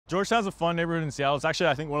Georgetown's a fun neighborhood in Seattle. It's actually,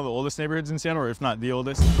 I think, one of the oldest neighborhoods in Seattle, or if not the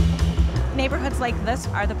oldest. Neighborhoods like this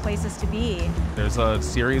are the places to be. There's a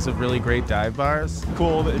series of really great dive bars.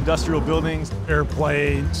 Cool industrial buildings.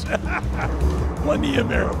 Airplanes, plenty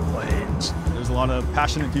of airplanes. There's a lot of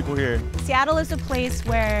passionate people here. Seattle is a place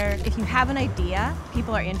where if you have an idea,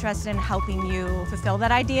 people are interested in helping you fulfill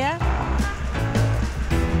that idea.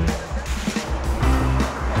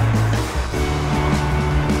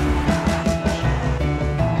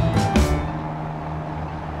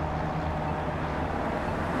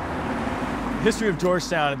 The history of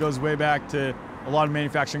Georgetown, it goes way back to a lot of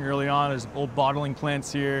manufacturing early on. There's old bottling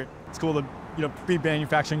plants here. It's cool to be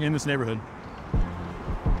manufacturing in this neighborhood.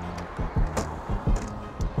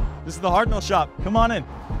 This is the hard mill shop. Come on in.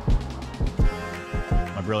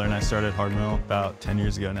 My brother and I started hard mill about 10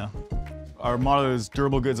 years ago now. Our motto is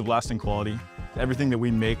durable goods of lasting quality. Everything that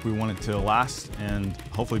we make, we want it to last and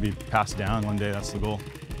hopefully be passed down one day. That's the goal.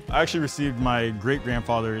 I actually received my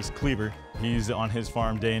great-grandfather's cleaver. He's on his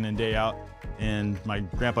farm day in and day out, and my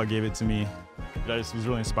grandpa gave it to me. I just was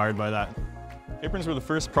really inspired by that. Aprons were the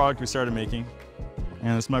first product we started making,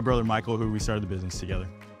 and it's my brother Michael who we started the business together.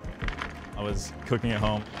 I was cooking at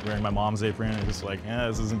home, wearing my mom's apron, and just like,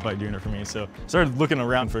 this isn't quite doing it for me. So I started looking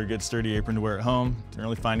around for a good sturdy apron to wear at home. Didn't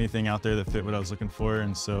really find anything out there that fit what I was looking for,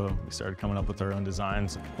 and so we started coming up with our own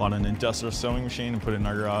designs. Bought an industrial sewing machine and put it in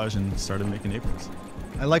our garage and started making aprons.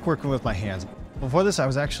 I like working with my hands. Before this, I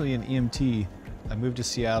was actually an EMT. I moved to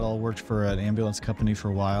Seattle, worked for an ambulance company for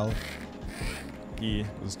a while. He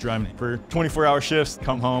was driving for 24-hour shifts,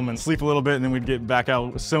 come home and sleep a little bit, and then we'd get back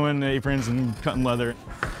out sewing aprons and cutting leather.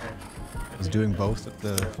 I was doing both at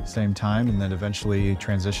the same time, and then eventually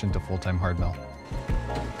transitioned to full-time hard mill.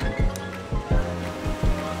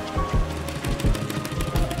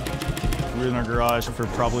 We were in our garage for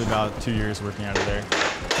probably about 2 years working out of there.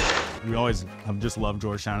 We always have just loved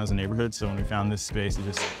Georgetown as a neighborhood, so when we found this space, it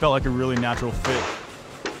just felt like a really natural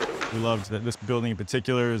fit. We loved that this building in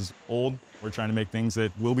particular is old. We're trying to make things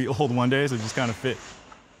that will be old one day, so it just kind of fit.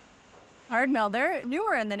 Hard mill, they're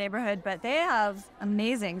newer in the neighborhood, but they have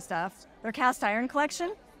amazing stuff. Their cast iron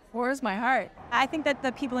collection warms my heart. I think that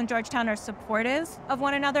the people in Georgetown are supportive of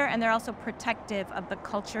one another, and they're also protective of the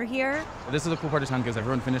culture here. This is a cool part of town because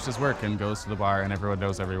everyone finishes work and goes to the bar and everyone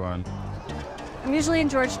knows everyone. I'm usually in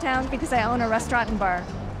Georgetown because I own a restaurant and bar.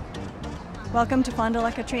 Welcome to Fond de la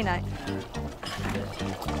Katrina.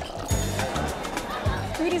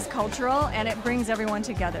 Food is cultural and it brings everyone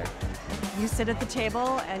together. You sit at the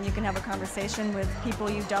table and you can have a conversation with people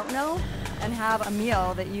you don't know and have a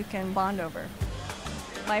meal that you can bond over.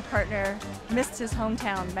 My partner missed his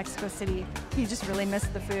hometown, Mexico City. He just really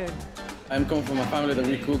missed the food. I'm coming from a family that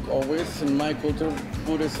we cook always. In my culture,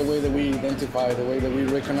 food is the way that we identify, the way that we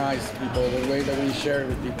recognize people, the way that we share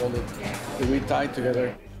with people, that we tie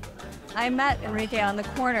together. I met Enrique on the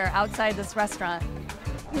corner outside this restaurant.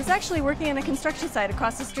 He was actually working in a construction site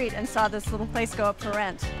across the street and saw this little place go up for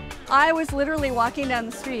rent. I was literally walking down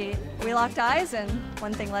the street. We locked eyes and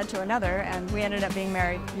one thing led to another, and we ended up being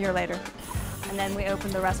married a year later. And then we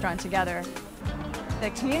opened the restaurant together. The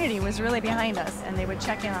community was really behind us, and they would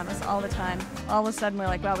check in on us all the time. All of a sudden, we're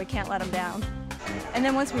like, well, we can't let them down. And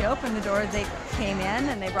then once we opened the door, they came in,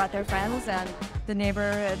 and they brought their friends, and the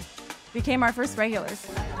neighborhood became our first regulars.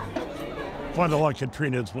 Fond de la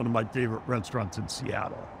Katrina is one of my favorite restaurants in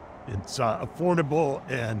Seattle. It's affordable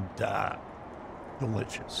and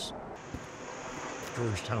delicious.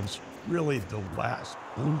 Georgetown's really the last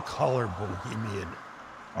blue-collar bohemian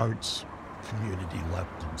arts community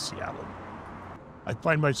left in Seattle. I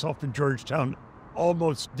find myself in Georgetown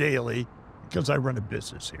almost daily because I run a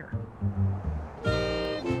business here.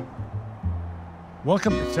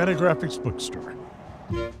 Welcome to Fantagraphics Bookstore.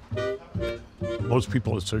 Most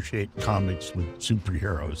people associate comics with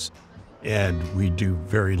superheroes, and we do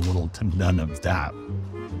very little to none of that.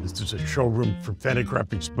 This is a showroom for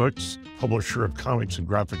Fantagraphics Books, publisher of comics and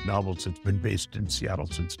graphic novels that's been based in Seattle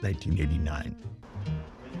since 1989.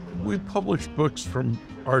 We publish books from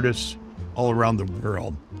artists all around the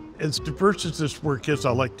world. As diverse as this work is,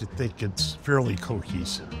 I like to think it's fairly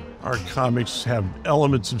cohesive. Our comics have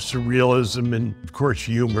elements of surrealism and, of course,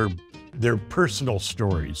 humor. They're personal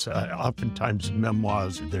stories, oftentimes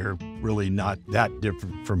memoirs. They're really not that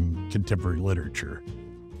different from contemporary literature.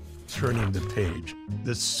 Turning the page,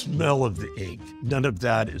 the smell of the ink, none of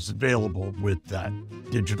that is available with that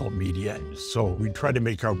digital media. So we try to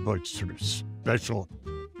make our books sort of special.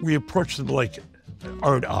 We approach them like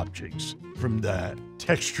art objects, from the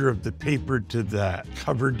texture of the paper to the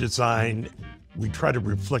cover design. We try to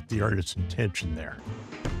reflect the artist's intention there.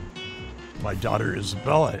 My daughter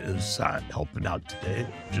Isabella is helping out today.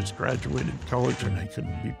 Just graduated college, and I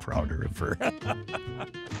couldn't be prouder of her.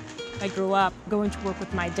 I grew up going to work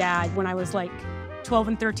with my dad when I was like 12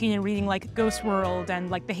 and 13 and reading like Ghost World and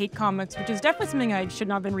like the hate comics, which is definitely something I should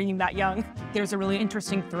not have been reading that young. There's a really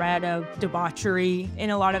interesting thread of debauchery in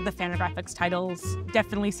a lot of the Fantagraphics titles.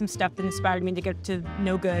 Definitely some stuff that inspired me to get to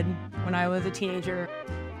no good when I was a teenager.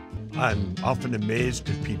 I'm often amazed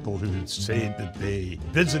at people who say that they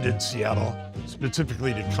visited Seattle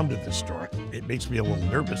specifically to come to the store. It makes me a little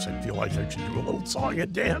nervous. I feel like I should do a little song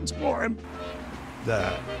and dance for him.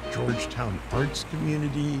 The Georgetown arts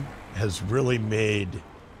community has really made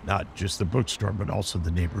not just the bookstore, but also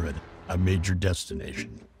the neighborhood a major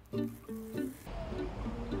destination. In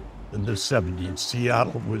the 70s,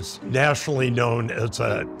 Seattle was nationally known as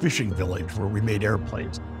a fishing village where we made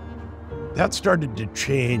airplanes. That started to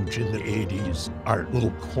change in the 80s. Our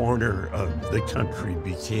little corner of the country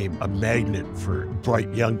became a magnet for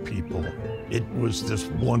bright young people. It was this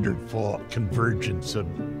wonderful convergence of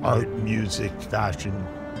art, music, fashion.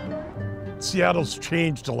 Seattle's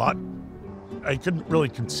changed a lot. I couldn't really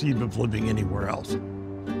conceive of living anywhere else.